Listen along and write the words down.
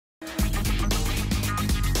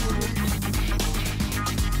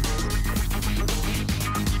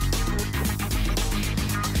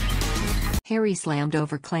Harry slammed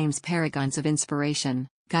over claims paragons of inspiration,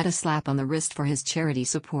 got a slap on the wrist for his charity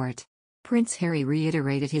support. Prince Harry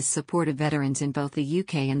reiterated his support of veterans in both the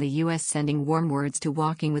UK and the US, sending warm words to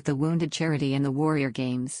Walking with the Wounded charity and the Warrior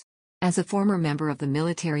Games. As a former member of the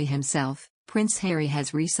military himself, Prince Harry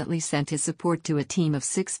has recently sent his support to a team of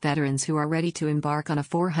 6 veterans who are ready to embark on a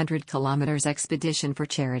 400-kilometres expedition for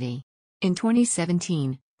charity. In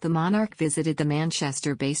 2017, the monarch visited the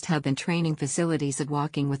Manchester-based hub and training facilities of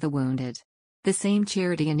Walking with the Wounded. The same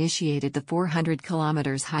charity initiated the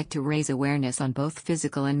 400-kilometres hike to raise awareness on both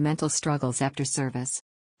physical and mental struggles after service.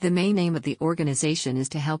 The main aim of the organization is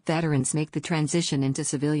to help veterans make the transition into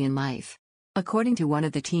civilian life. According to one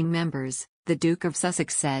of the team members, the Duke of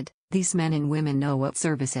Sussex said, "These men and women know what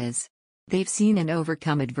service is. They've seen and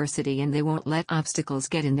overcome adversity and they won't let obstacles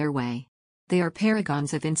get in their way. They are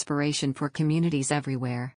paragons of inspiration for communities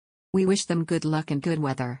everywhere. We wish them good luck and good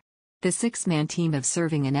weather." The 6-man team of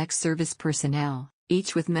serving and ex-service personnel,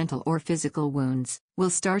 each with mental or physical wounds, will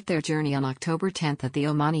start their journey on October 10 at the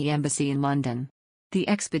Omani Embassy in London. The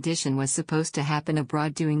expedition was supposed to happen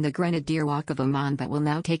abroad doing the Grenadier Walk of Oman but will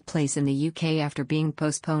now take place in the UK after being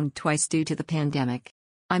postponed twice due to the pandemic.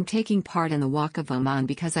 "I'm taking part in the Walk of Oman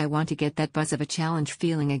because I want to get that buzz of a challenge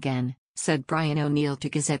feeling again," said Brian O'Neill to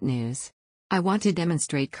Gazette News. "I want to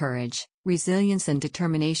demonstrate courage, resilience and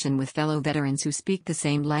determination with fellow veterans who speak the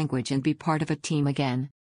same language and be part of a team again."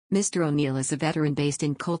 Mr. O'Neill is a veteran based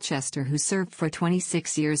in Colchester who served for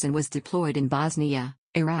 26 years and was deployed in Bosnia,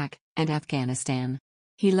 Iraq, and Afghanistan.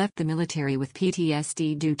 He left the military with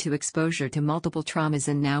PTSD due to exposure to multiple traumas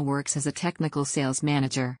and now works as a technical sales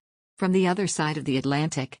manager. From the other side of the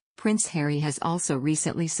Atlantic, Prince Harry has also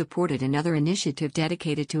recently supported another initiative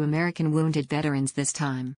dedicated to American wounded veterans, this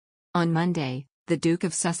time. On Monday, the Duke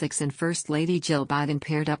of Sussex and First Lady Jill Biden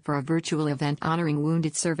paired up for a virtual event honoring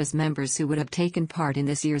wounded service members who would have taken part in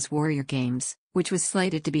this year's Warrior Games, which was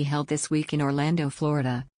slated to be held this week in Orlando,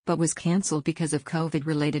 Florida, but was cancelled because of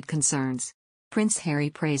COVID-related concerns. Prince Harry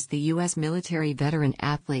praised the U.S. military veteran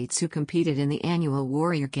athletes who competed in the annual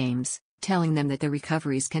Warrior Games, telling them that their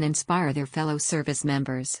recoveries can inspire their fellow service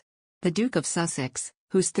members. The Duke of Sussex,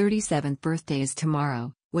 whose 37th birthday is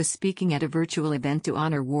tomorrow, was speaking at a virtual event to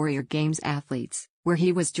honor Warrior Games athletes, where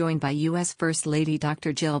he was joined by U.S. First Lady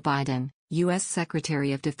Dr. Jill Biden, U.S.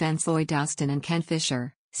 Secretary of Defense Lloyd Austin and Ken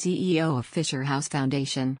Fisher, CEO of Fisher House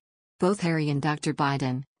Foundation. Both Harry and Dr.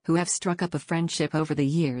 Biden, who have struck up a friendship over the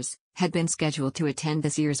years, had been scheduled to attend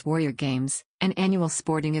this year's Warrior Games, an annual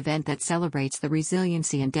sporting event that celebrates the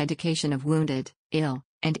resiliency and dedication of wounded, ill,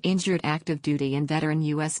 and injured active duty and veteran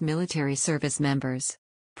U.S. military service members.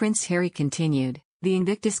 Prince Harry continued, "The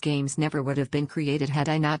Invictus Games never would have been created had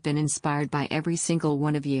I not been inspired by every single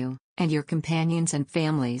one of you, and your companions and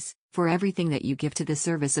families, for everything that you give to the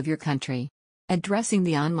service of your country." Addressing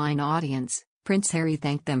the online audience, Prince Harry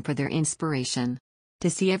thanked them for their inspiration. "To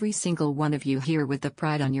see every single one of you here with the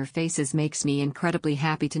pride on your faces makes me incredibly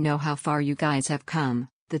happy to know how far you guys have come,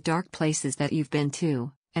 the dark places that you've been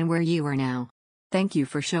to, and where you are now. Thank you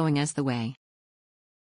for showing us the way."